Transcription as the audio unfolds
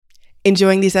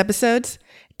Enjoying these episodes?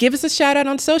 Give us a shout out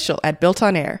on social at Built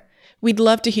On Air. We'd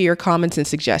love to hear your comments and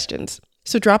suggestions.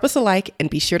 So drop us a like and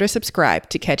be sure to subscribe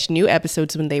to catch new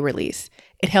episodes when they release.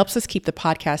 It helps us keep the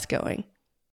podcast going.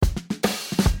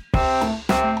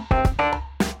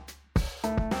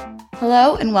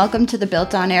 Hello and welcome to the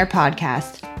Built On Air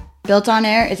podcast. Built On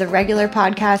Air is a regular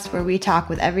podcast where we talk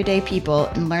with everyday people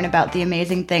and learn about the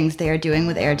amazing things they are doing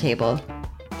with Airtable.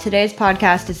 Today's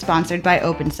podcast is sponsored by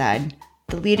OpenSide,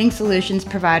 the leading solutions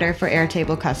provider for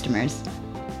Airtable customers.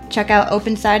 Check out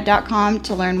openside.com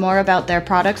to learn more about their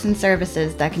products and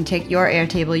services that can take your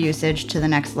Airtable usage to the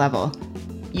next level.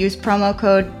 Use promo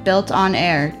code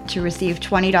BUILTONAIR to receive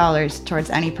 $20 towards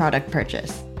any product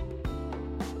purchase.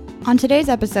 On today's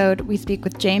episode, we speak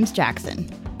with James Jackson.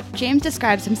 James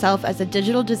describes himself as a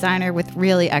digital designer with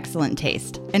really excellent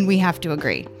taste, and we have to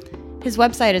agree. His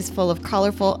website is full of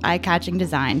colorful, eye-catching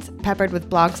designs, peppered with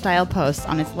blog-style posts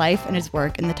on his life and his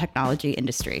work in the technology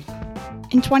industry.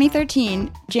 In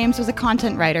 2013, James was a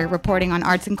content writer reporting on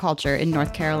arts and culture in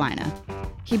North Carolina.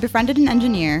 He befriended an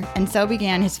engineer and so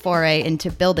began his foray into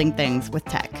building things with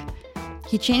tech.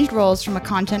 He changed roles from a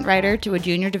content writer to a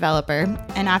junior developer,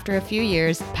 and after a few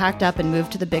years, packed up and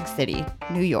moved to the big city,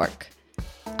 New York.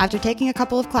 After taking a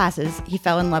couple of classes, he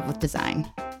fell in love with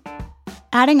design.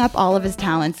 Adding up all of his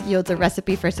talents yields a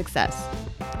recipe for success.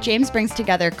 James brings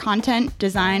together content,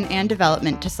 design, and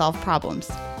development to solve problems.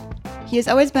 He has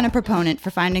always been a proponent for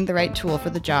finding the right tool for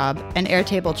the job, and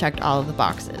Airtable checked all of the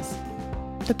boxes.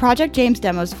 The project James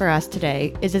demos for us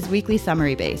today is his weekly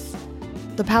summary base.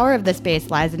 The power of this base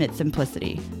lies in its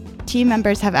simplicity. Team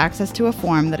members have access to a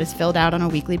form that is filled out on a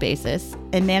weekly basis,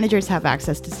 and managers have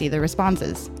access to see the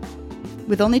responses.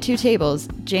 With only 2 tables,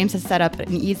 James has set up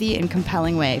an easy and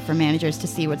compelling way for managers to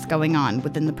see what's going on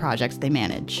within the projects they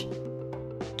manage.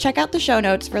 Check out the show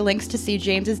notes for links to see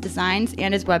James's designs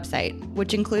and his website,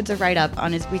 which includes a write-up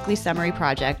on his weekly summary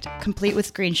project, complete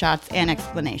with screenshots and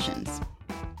explanations.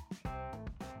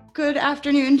 Good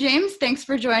afternoon, James. Thanks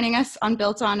for joining us on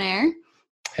Built On Air.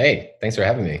 Hey, thanks for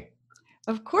having me.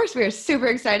 Of course, we are super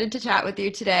excited to chat with you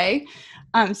today.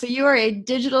 So you are a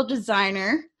digital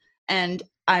designer, and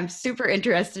I'm super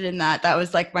interested in that. That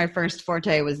was like my first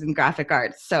forte was in graphic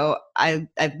arts. So I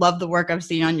love the work I've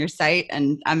seen on your site,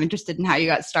 and I'm interested in how you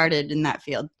got started in that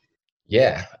field.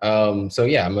 Yeah. I'm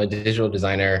a digital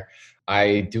designer.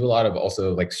 I do a lot of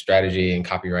also like strategy and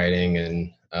copywriting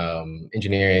and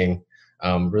engineering,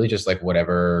 really just like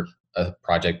whatever a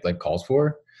project like calls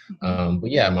for.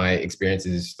 My experience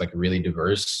is like really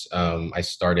diverse. I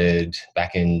started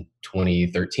back in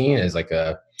 2013 as like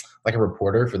a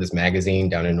reporter for this magazine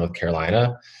down in North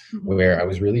Carolina, where I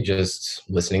was really just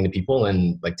listening to people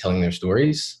and like telling their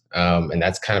stories. And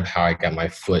that's kind of how I got my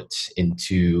foot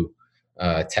into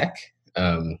tech.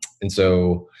 And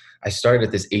so I started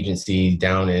at this agency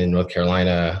down in North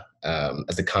Carolina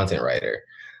as a content writer.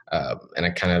 And I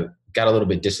kind of got a little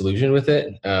bit disillusioned with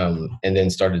it, and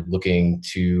then started looking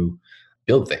to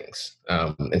build things.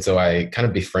 And so I kind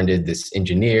of befriended this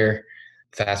engineer.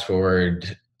 Fast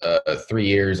forward 3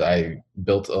 years, I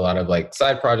built a lot of like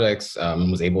side projects,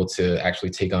 was able to actually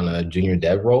take on a junior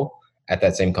dev role at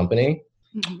that same company.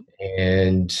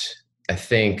 And I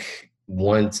think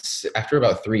after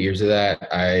about 3 years of that,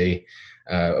 I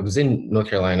was in North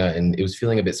Carolina and it was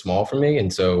feeling a bit small for me.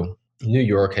 And so New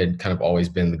York had kind of always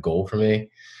been the goal for me.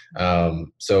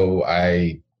 So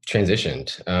I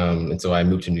transitioned. And so I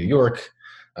moved to New York.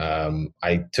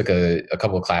 I took a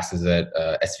couple of classes at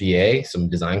SVA, some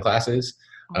design classes.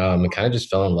 And kind of just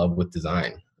fell in love with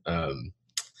design. And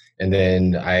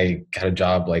then I got a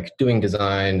job like doing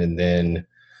design. And then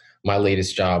my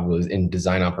latest job was in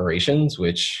design operations,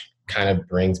 which kind of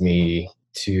brings me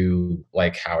to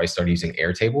like how I started using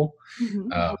Airtable.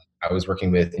 I was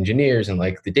working with engineers and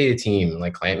like the data team and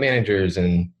like client managers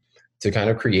and to kind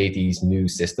of create these new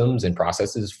systems and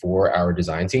processes for our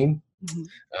design team.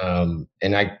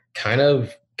 And I kind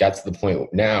of got to the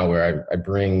point now where I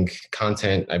bring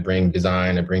content, I bring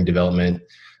design, I bring development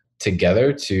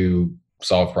together to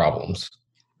solve problems.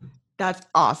 That's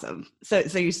awesome. So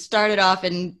you started off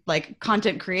in like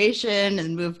content creation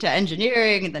and moved to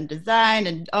engineering and then design,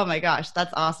 and oh my gosh,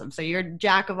 that's awesome. So you're a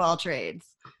jack of all trades.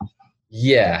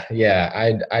 Yeah.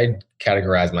 I'd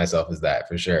categorize myself as that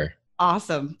for sure.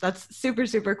 Awesome. That's super,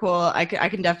 super cool. I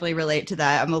can definitely relate to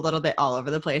that. I'm a little bit all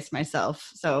over the place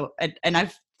myself. So, and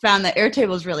I've found that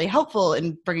Airtable is really helpful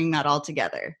in bringing that all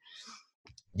together.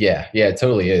 Yeah, it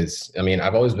totally is. I mean,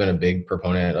 I've always been a big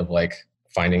proponent of like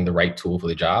finding the right tool for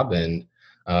the job. And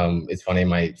it's funny,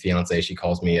 my fiance, she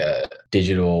calls me a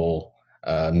digital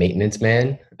maintenance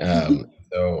man.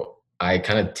 So I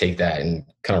kind of take that and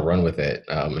kind of run with it.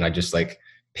 And I just like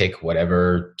pick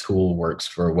whatever tool works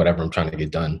for whatever I'm trying to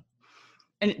get done.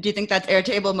 And do you think that's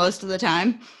Airtable most of the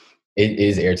time? It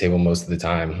is Airtable most of the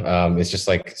time. It's just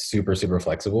like super, super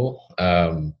flexible.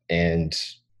 And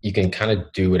you can kind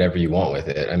of do whatever you want with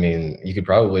it. I mean, you could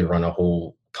probably run a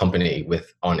whole company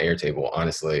on Airtable,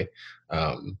 honestly.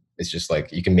 It's just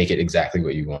like you can make it exactly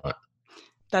what you want.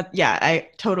 Yeah, I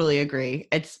totally agree.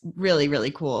 It's really,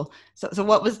 really cool. So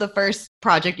what was the first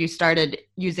project you started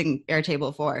using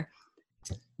Airtable for?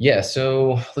 Yeah,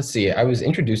 so let's see. I was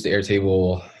introduced to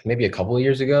Airtable maybe a couple of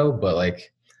years ago, but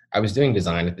like I was doing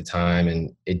design at the time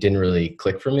and it didn't really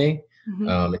click for me.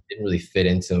 Mm-hmm. It didn't really fit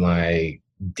into my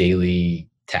daily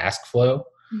task flow.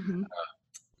 Mm-hmm.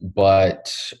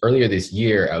 But earlier this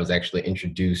year, I was actually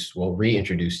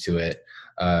reintroduced to it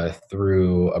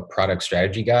through a product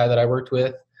strategy guy that I worked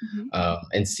with. Mm-hmm.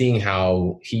 And seeing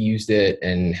how he used it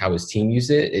and how his team used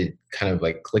it, it kind of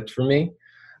like clicked for me.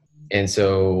 And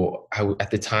so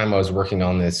at the time I was working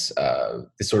on this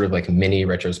sort of like mini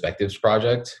retrospectives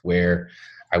project where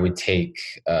I would take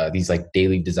these like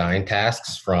daily design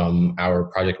tasks from our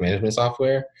project management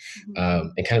software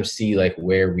and kind of see like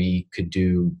where we could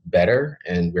do better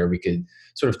and where we could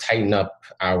sort of tighten up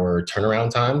our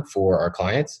turnaround time for our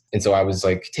clients. And so I was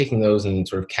like taking those and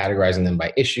sort of categorizing them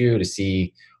by issue to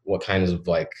see what kinds of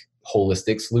like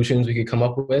holistic solutions we could come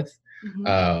up with.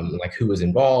 Like who was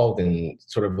involved and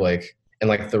sort of like, and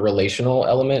like the relational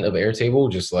element of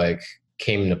Airtable just like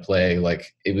came into play.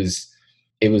 Like it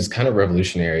was kind of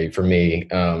revolutionary for me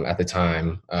at the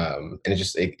time. And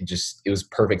it was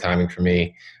perfect timing for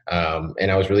me. And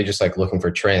I was really just like looking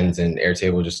for trends, and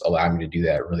Airtable just allowed me to do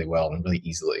that really well and really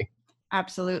easily.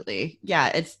 Absolutely. Yeah,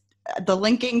 it's the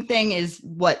linking thing is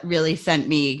what really sent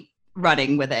me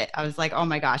running with it. I was like, oh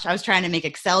my gosh, I was trying to make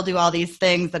Excel do all these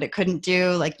things that it couldn't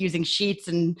do, like using sheets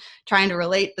and trying to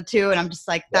relate the two. And I'm just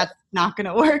like, that's not going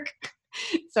to work.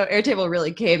 So Airtable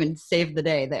really came and saved the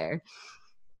day there.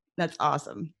 That's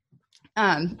awesome.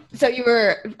 So you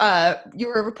were a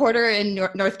reporter in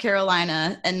North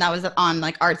Carolina, and that was on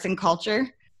like arts and culture.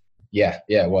 Yeah,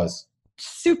 it was.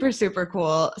 Super, super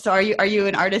cool. So are you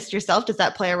an artist yourself? Does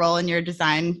that play a role in your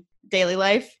design daily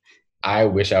life? I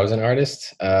wish I was an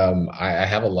artist. I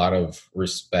have a lot of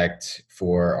respect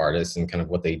for artists and kind of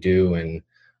what they do. And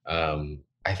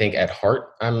I think at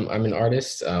heart, I'm an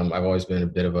artist. I've always been a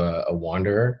bit of a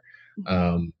wanderer,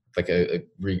 like a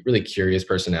really curious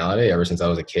personality ever since I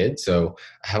was a kid. So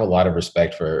I have a lot of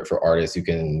respect for artists who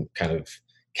can kind of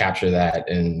capture that,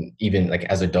 and even like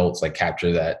as adults, like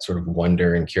capture that sort of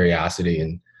wonder and curiosity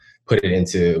and put it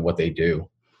into what they do.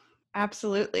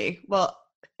 Absolutely. Well,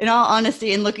 in all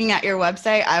honesty, in looking at your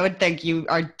website, I would think you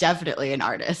are definitely an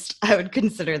artist. I would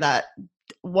consider that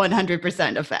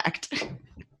 100% a fact.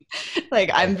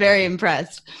 Like, I'm very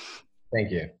impressed.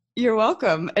 Thank you. You're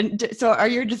welcome. And so are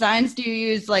your designs, do you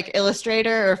use like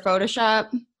Illustrator or Photoshop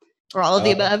or all of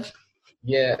the above?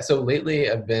 Yeah. So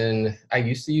lately I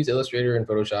used to use Illustrator and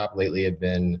Photoshop. Lately I've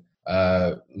been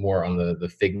more on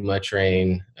the Figma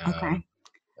train, Okay.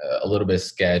 a little bit of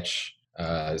Sketch.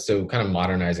 So kind of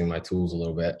modernizing my tools a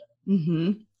little bit.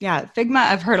 Mm-hmm. Yeah, Figma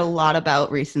I've heard a lot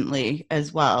about recently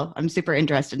as well. I'm super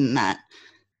interested in that.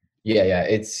 Yeah,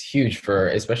 it's huge for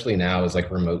especially now as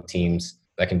like remote teams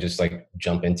that can just like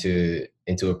jump into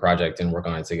a project and work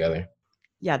on it together.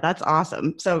 Yeah, that's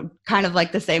awesome. So kind of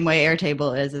like the same way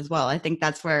Airtable is as well. I think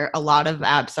that's where a lot of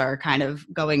apps are kind of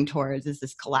going towards, is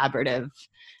this collaborative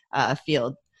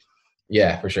field.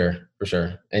 Yeah, for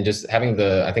sure. And just having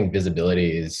I think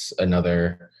visibility is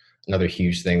another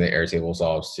huge thing that Airtable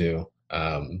solves too.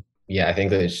 Yeah, I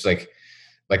think that it's just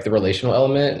like the relational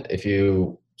element. If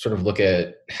you sort of look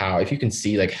at if you can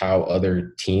see like how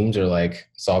other teams are like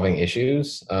solving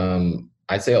issues,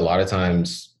 I'd say a lot of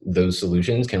times those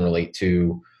solutions can relate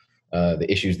to the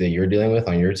issues that you're dealing with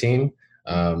on your team.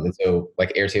 And so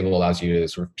like Airtable allows you to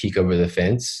sort of peek over the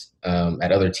fence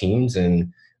at other teams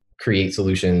and create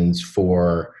solutions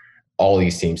for all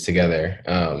these teams together.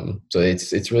 So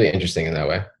it's really interesting in that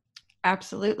way.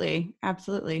 Absolutely.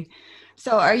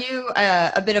 So are you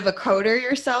a bit of a coder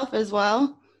yourself as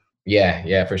well?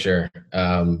 Yeah, for sure.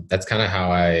 That's kind of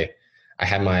how I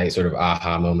had my sort of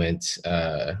aha moment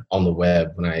on the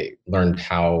web when I learned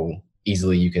how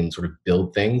easily you can sort of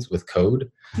build things with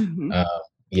code. Mm-hmm.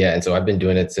 Yeah, and so I've been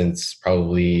doing it since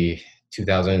probably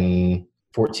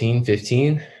 2014,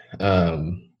 15.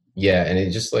 Yeah, and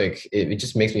it just like it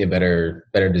just makes me a better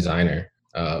designer,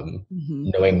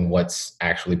 knowing what's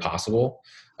actually possible.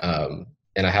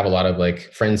 And I have a lot of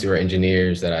like friends who are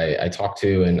engineers that I talk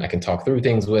to and I can talk through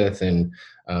things with, and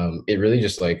it really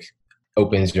just like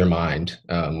opens your mind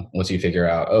once you figure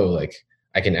out, oh, like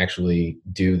I can actually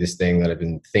do this thing that I've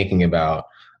been thinking about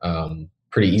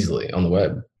pretty easily on the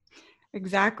web.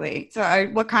 Exactly. So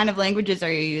what kind of languages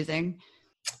are you using?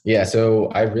 Yeah,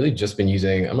 so I've really just been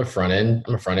using, I'm a front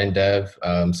end dev.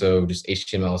 So just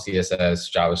HTML,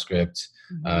 CSS, JavaScript.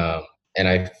 Mhm. Um, and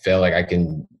I feel like I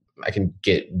can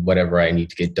get whatever I need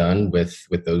to get done with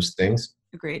those things.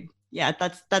 Agreed. Yeah,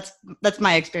 that's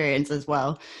my experience as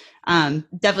well.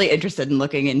 Definitely interested in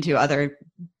looking into other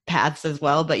paths as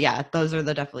well, but yeah, those are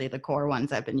definitely the core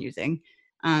ones I've been using.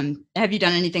 Have you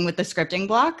done anything with the scripting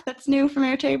block that's new from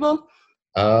Airtable?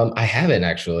 I haven't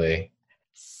actually.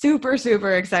 Super,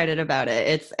 super excited about it.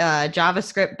 It's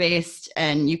JavaScript based,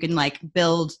 and you can like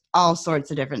build all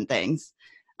sorts of different things,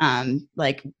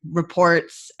 like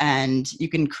reports, and you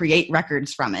can create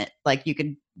records from it. Like you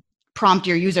could prompt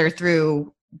your user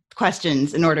through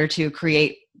questions in order to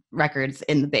create records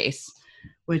in the base,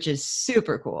 which is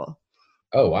super cool.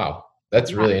 Oh, wow.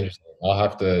 That's Yeah. really interesting. I'll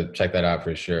have to check that out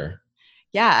for sure.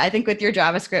 Yeah, I think with your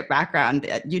JavaScript background,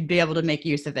 you'd be able to make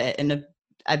use of it. And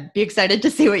I'd be excited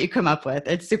to see what you come up with.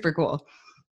 It's super cool.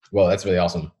 Well, that's really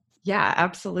awesome. Yeah,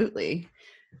 absolutely.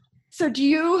 So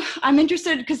I'm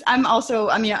interested because I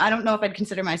mean, I don't know if I'd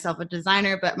consider myself a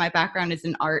designer, but my background is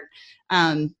in art.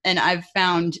 And I've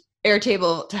found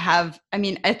Airtable to have, I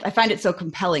mean, I find it so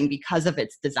compelling because of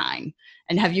its design.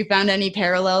 And have you found any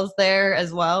parallels there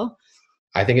as well?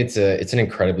 I think it's an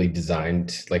incredibly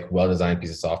designed, like well designed piece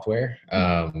of software.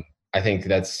 I think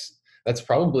that's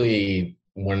probably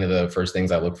one of the first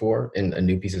things I look for in a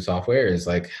new piece of software is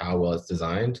like how well it's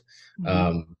designed.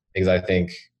 Mhm. Because I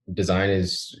think design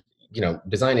is,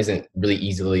 design isn't really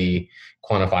easily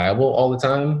quantifiable all the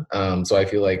time. So I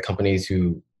feel like companies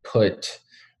who put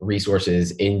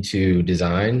resources into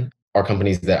design are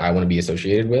companies that I want to be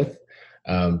associated with,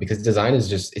 because design is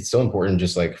just, it's so important,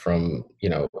 just like from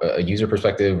a user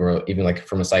perspective or even like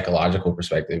from a psychological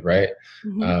perspective, right?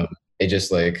 Mhm. um, it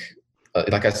just like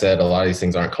I said, a lot of these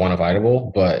things aren't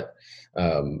quantifiable, but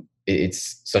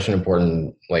it's such an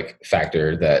important like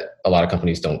factor that a lot of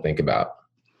companies don't think about.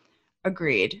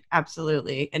 Agreed.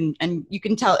 Absolutely. And you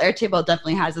can tell Airtable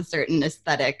definitely has a certain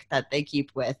aesthetic that they keep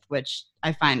with, which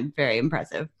I find very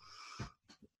impressive.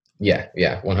 Yeah,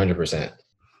 100%.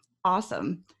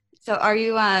 Awesome. So are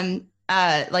you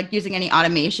like using any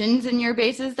automations in your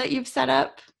bases that you've set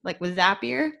up, like with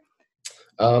Zapier?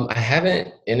 I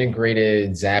haven't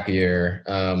integrated Zapier.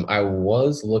 I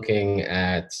was looking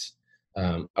at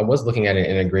an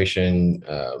integration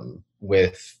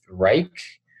with Rike,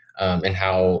 and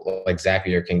how like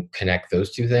Zapier can connect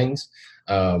those two things.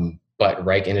 But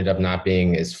Rike ended up not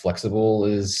being as flexible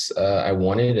as I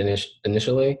wanted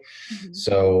initially, Mhm.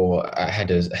 so I had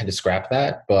to scrap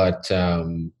that. But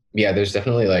yeah, there's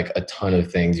definitely like a ton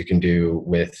of things you can do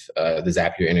with the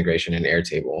Zapier integration in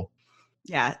Airtable.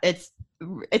 Yeah, it's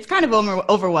kind of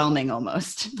overwhelming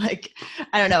almost. Like,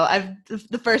 I don't know.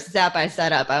 The first Zap I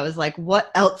set up, I was like, what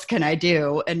else can I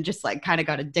do? And just like kind of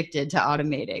got addicted to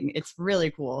automating. It's really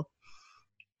cool.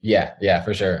 Yeah,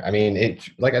 for sure. I mean, it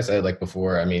like I said like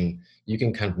before, I mean, you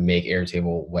can kind of make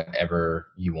Airtable whatever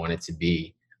you want it to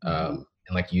be. Mhm.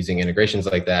 And like using integrations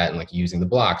like that and like using the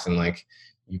blocks and like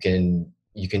you can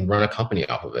run a company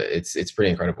off of it. It's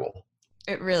pretty incredible.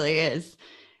 It really is.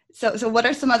 So what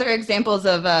are some other examples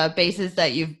of bases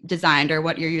that you've designed or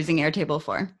what you're using Airtable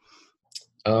for?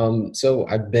 So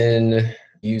I've been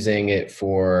using it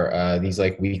for these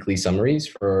like weekly summaries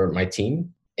for my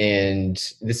team. And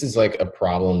this is like a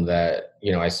problem that,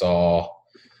 I saw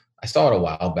it a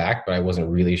while back, but I wasn't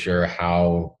really sure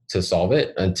how to solve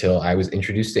it until I was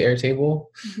introduced to Airtable.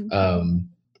 Mhm. Um,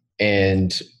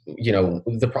 and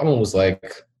the problem was like,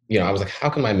 I was like, how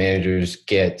can my managers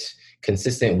get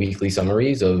consistent weekly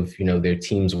summaries of their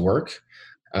team's work?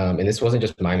 And this wasn't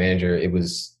just my manager; it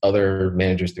was other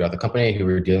managers throughout the company who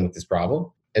were dealing with this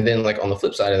problem. And then, like on the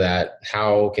flip side of that,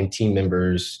 how can team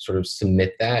members sort of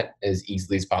submit that as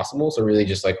easily as possible? So really,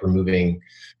 just like removing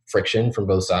friction from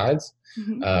both sides.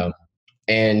 Mhm. Um,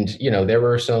 and there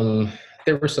were some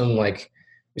like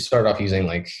we started off using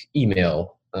like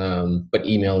email, but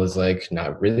email is like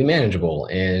not really manageable,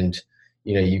 and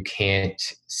you can't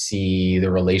see the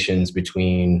relations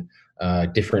between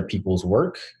different people's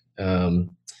work.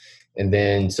 And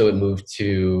then so it moved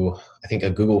to, I think, a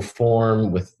Google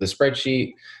form with the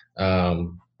spreadsheet.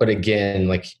 But again,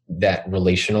 like that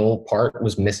relational part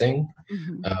was missing.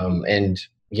 Mhm. And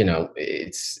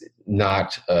it's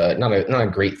not a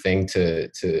great thing to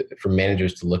for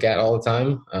managers to look at all the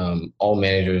time. All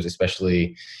managers,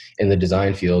 especially in the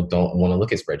design field, don't want to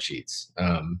look at spreadsheets.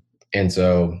 And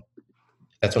so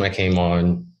that's when I came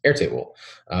on Airtable.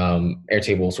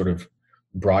 Airtable sort of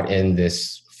brought in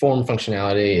this form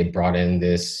functionality. It brought in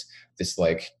this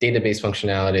like database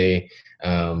functionality,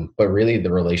 But really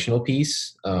the relational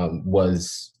piece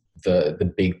was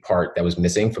the big part that was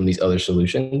missing from these other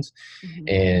solutions.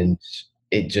 Mhm. And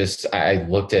it just, I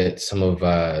looked at some of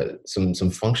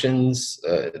some functions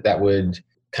that would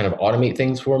kind of automate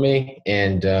things for me,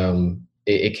 and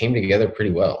it came together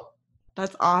pretty well.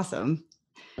 That's awesome.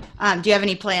 Do you have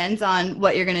any plans on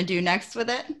what you're going to do next with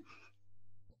it?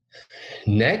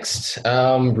 Next,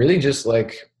 really just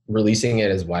like releasing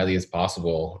it as widely as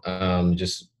possible.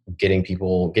 Just getting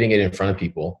it in front of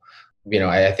people.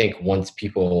 I think once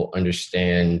people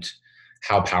understand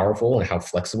how powerful and how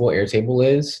flexible Airtable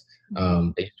is,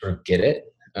 they sort of get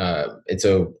it. And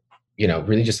so,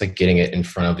 really just like getting it in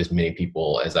front of as many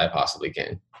people as I possibly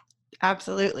can.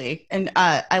 Absolutely. And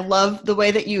I love the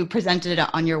way that you presented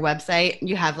it on your website.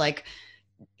 You have like,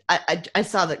 I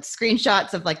saw the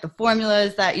screenshots of like the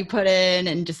formulas that you put in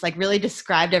and just like really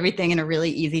described everything in a really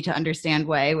easy to understand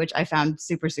way, which I found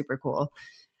super, super cool.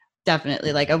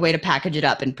 Definitely like a way to package it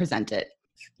up and present it.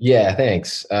 Yeah,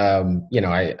 thanks. I'm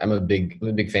a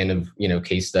big fan of,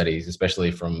 case studies,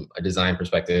 especially from a design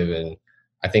perspective. And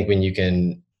I think when you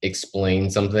can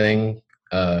explain something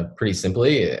pretty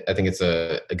simply, I think it's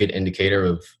a good indicator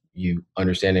of you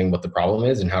understanding what the problem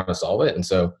is and how to solve it. And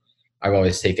so I've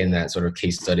always taken that sort of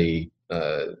case study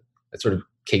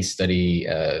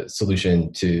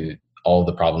solution to all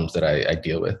the problems that I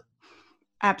deal with.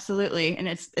 Absolutely. And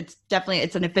it's definitely,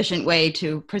 it's an efficient way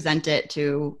to present it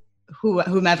to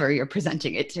whomever you're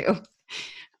presenting it to.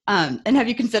 And have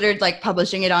you considered like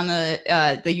publishing it on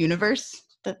the universe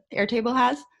that Airtable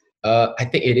has? I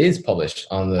think it is published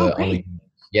on the, Great.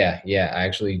 yeah. I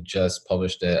actually just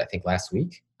published it, I think last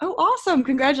week. Oh, awesome.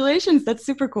 Congratulations. That's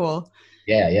super cool.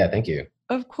 Yeah. Thank you.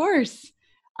 Of course.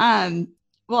 Well,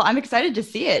 I'm excited to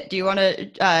see it. Do you want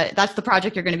to, that's the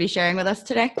project you're going to be sharing with us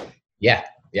today? Yeah.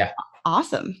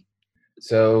 Awesome.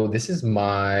 So this is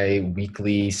my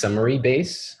weekly summary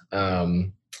base.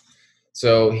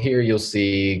 So here you'll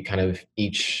see kind of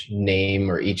each name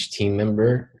or each team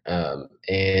member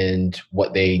and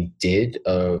what they did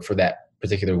for that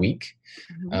particular week.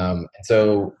 And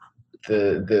so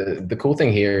the cool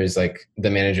thing here is like the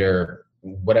manager,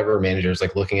 whatever manager is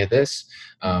like looking at this,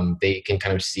 they can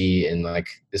kind of see in like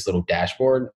this little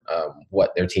dashboard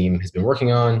what their team has been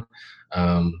working on,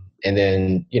 and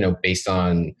then based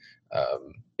on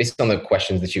the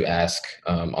questions that you ask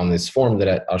on this form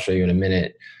that I'll show you in a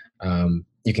minute,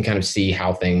 you can kind of see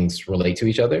how things relate to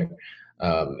each other,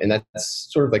 and that's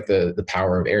sort of like the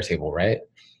power of Airtable, right?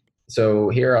 So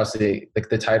here I'll see like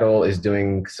the title is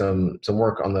doing some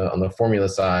work on the formula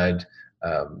side,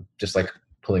 just like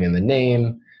pulling in the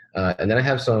name. And then I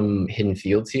have some hidden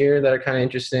fields here that are kind of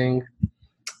interesting.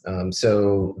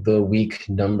 So the week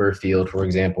number field, for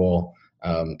example,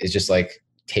 is just like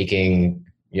taking,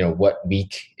 what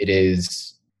week it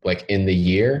is like in the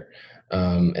year.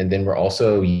 And then we're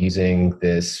also using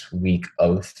this week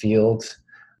of field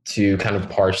to kind of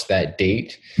parse that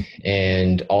date,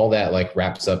 and all that like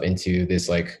wraps up into this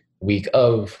like week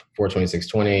of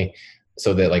 4/26/20,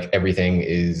 so that like everything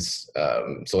is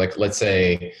so like let's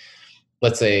say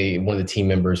one of the team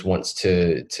members wants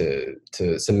to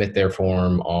submit their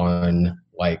form on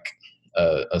like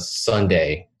a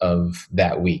Sunday of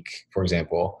that week, for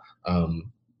example.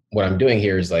 What I'm doing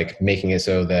here is like making it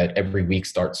so that every week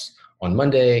starts on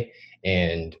Monday,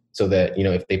 and so that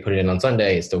if they put it in on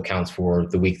Sunday, it still counts for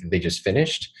the week that they just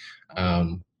finished.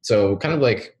 So kind of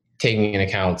like taking into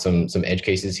account some edge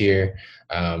cases here.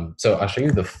 So I'll show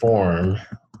you the form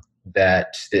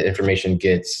that the information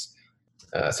gets.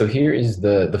 So here is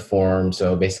the form.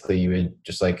 So basically you would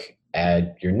just like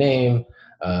add your name,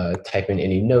 type in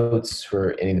any notes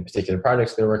for any of the particular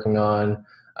projects they're working on,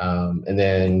 and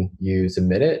then you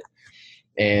submit it.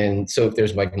 And so if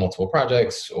there's like multiple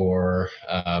projects or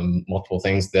multiple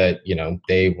things that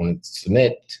they want to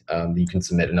submit, you can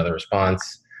submit another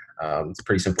response. It's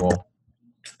pretty simple.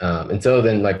 And so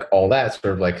then like all that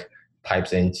sort of like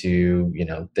pipes into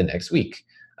the next week.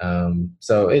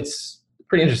 So it's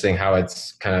pretty interesting how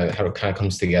it kind of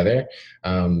comes together,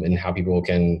 and how people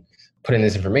can put in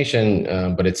this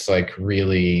information, but it's like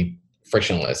really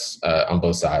frictionless on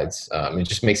both sides. It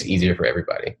just makes it easier for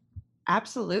everybody.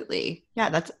 Absolutely. Yeah,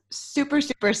 that's super,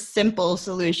 super simple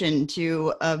solution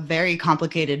to a very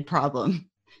complicated problem.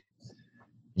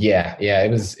 Yeah.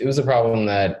 It was a problem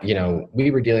that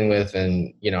we were dealing with,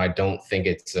 and I don't think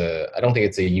it's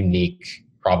a unique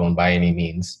problem by any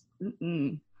means.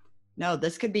 Mm-mm. No,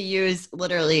 this could be used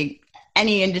literally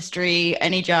any industry,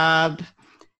 any job.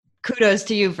 Kudos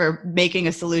to you for making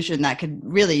a solution that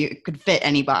could fit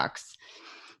any box.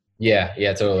 Yeah,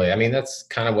 totally. I mean, it's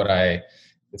kind of what I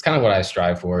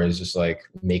strive for, is just like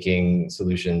making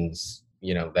solutions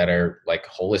that are like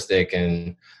holistic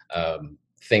and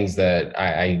things that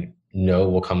I know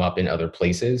will come up in other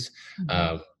places.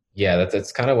 Yeah,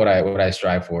 that's kind of what I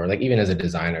strive for. Like even as a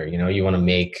designer, you want to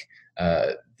make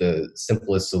the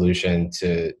simplest solution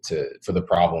for the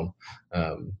problem,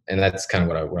 and that's kind of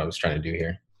what I was trying to do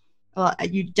here. Well,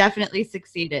 you definitely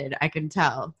succeeded. I can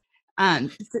tell.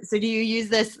 So do you use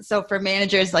this? So for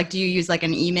managers, like, do you use like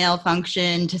an email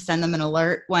function to send them an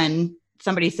alert when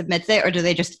somebody submits it, or do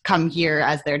they just come here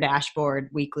as their dashboard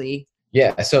weekly?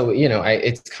 Yeah, so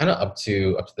it's kind of up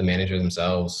to the manager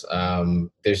themselves.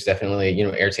 There's definitely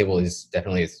Airtable is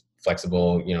definitely as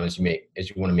flexible as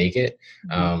you want to make it.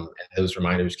 And those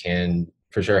reminders can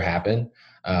for sure happen.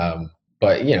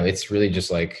 But it's really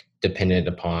just like dependent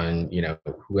upon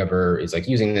whoever is like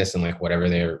using this and like whatever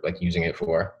they're like using it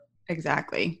for.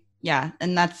 Exactly. Yeah,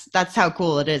 and that's how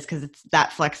cool it is because it's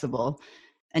that flexible.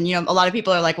 And a lot of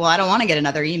people are like, well, I don't want to get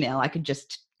another email. I could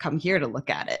just come here to look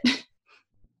at it.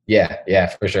 Yeah,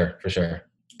 for sure.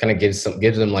 Kind of gives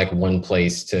them like one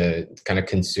place to kind of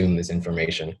consume this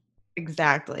information.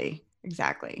 Exactly.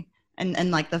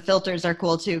 And like the filters are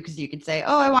cool too, because you could say,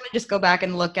 oh, I want to just go back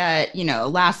and look at,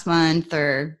 last month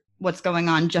or what's going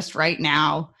on just right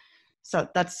now. So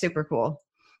that's super cool.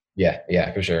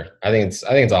 Yeah, for sure. I think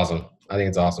it's awesome.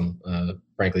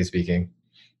 Frankly speaking.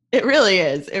 It really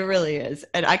is.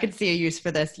 And I could see a use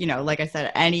for this, like I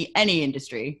said, any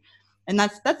industry. And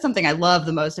that's something I love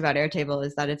the most about Airtable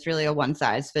is that it's really a one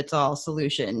size fits all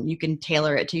solution. You can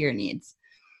tailor it to your needs.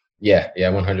 Yeah,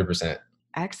 100%.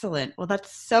 Excellent. Well,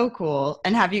 that's so cool.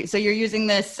 And so you're using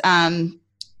this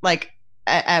like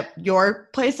at your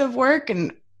place of work,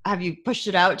 and have you pushed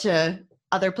it out to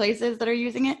other places that are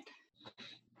using it?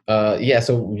 Yeah,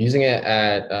 so we're using it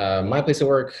at my place of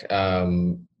work.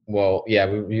 Well, yeah,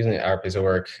 we're using it at our place of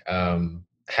work.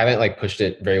 Haven't like pushed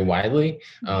it very widely.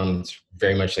 It's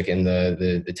very much like in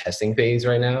the testing phase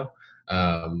right now.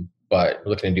 But we're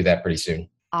looking to do that pretty soon.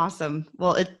 Awesome.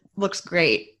 Well, it looks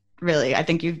great. Really. I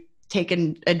think you've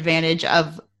taken advantage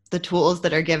of the tools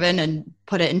that are given and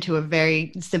put it into a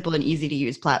very simple and easy to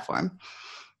use platform.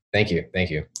 Thank you.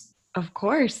 Of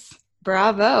course.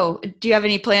 Bravo. Do you have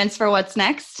any plans for what's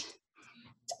next?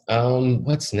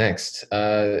 What's next?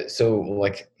 So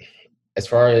like as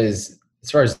far as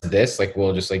this, like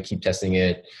we'll just like keep testing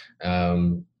it,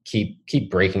 keep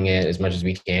breaking it as much as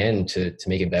we can to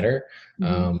make it better.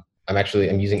 I'm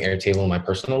using Airtable in my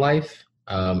personal life.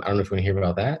 I don't know if you want to hear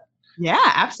about that.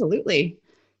 Yeah, absolutely.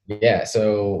 Yeah.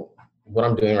 So what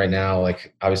I'm doing right now,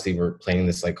 like obviously we're planning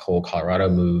this like whole Colorado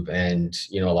move, and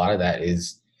a lot of that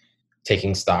is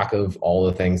taking stock of all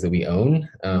the things that we own,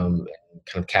 and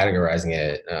kind of categorizing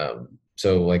it.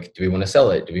 So like, do we want to sell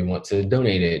it? Do we want to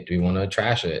donate it? Do we want to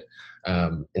trash it?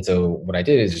 And so what I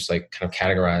did is just like kind of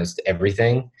categorized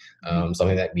everything,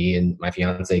 something that me and my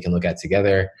fiance can look at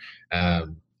together.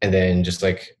 And then just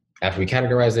like after we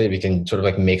categorize it, we can sort of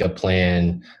like make a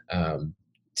plan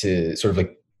to sort of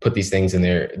like put these things in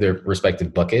their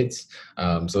respective buckets.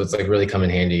 So it's like really come in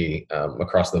handy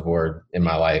across the board in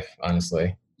my life,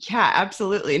 honestly. Yeah,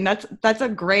 absolutely. And that's a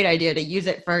great idea to use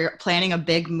it for planning a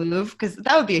big move, because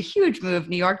that would be a huge move,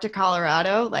 New York to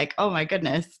Colorado. Like, oh my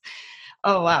goodness.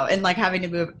 Oh, wow. And like having to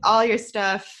move all your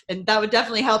stuff. And that would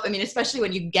definitely help. I mean, especially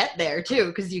when you get there too,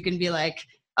 because you can be like,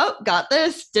 oh, got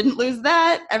this, didn't lose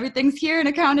that. Everything's here and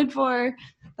accounted for.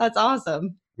 That's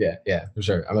awesome. Yeah, for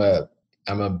sure.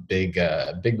 I'm a big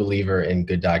believer in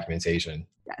good documentation.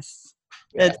 Yes.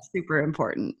 It's super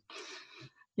important.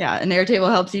 Yeah. And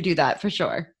Airtable helps you do that for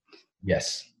sure.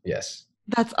 Yes.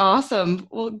 That's awesome.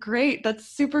 Well, great. That's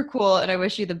super cool. And I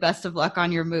wish you the best of luck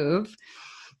on your move.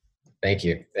 Thank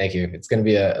you. It's going to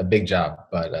be a big job,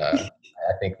 but I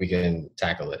think we can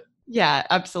tackle it. Yeah,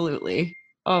 absolutely.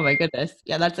 Oh my goodness.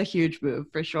 Yeah, that's a huge move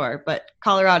for sure. But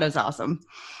Colorado's awesome.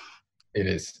 It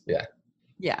is. Yeah.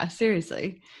 Yeah,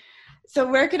 seriously. So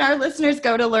where can our listeners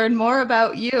go to learn more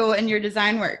about you and your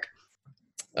design work?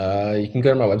 You can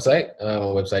go to my website. My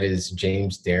website is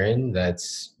James Darin.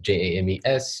 That's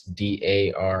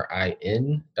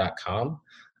JamesDarin.com.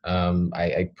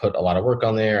 I put a lot of work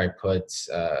on there. I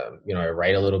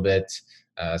write a little bit.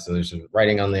 So there's some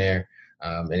writing on there.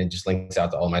 And it just links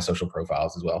out to all my social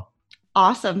profiles as well.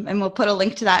 Awesome. And we'll put a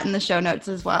link to that in the show notes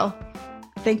as well.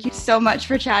 Thank you so much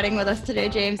for chatting with us today,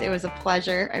 James. It was a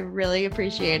pleasure. I really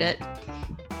appreciate it.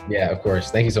 Yeah, of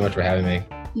course. Thank you so much for having me.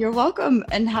 You're welcome.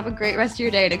 And have a great rest of your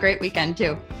day and a great weekend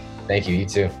too. Thank you. You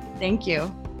too. Thank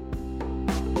you.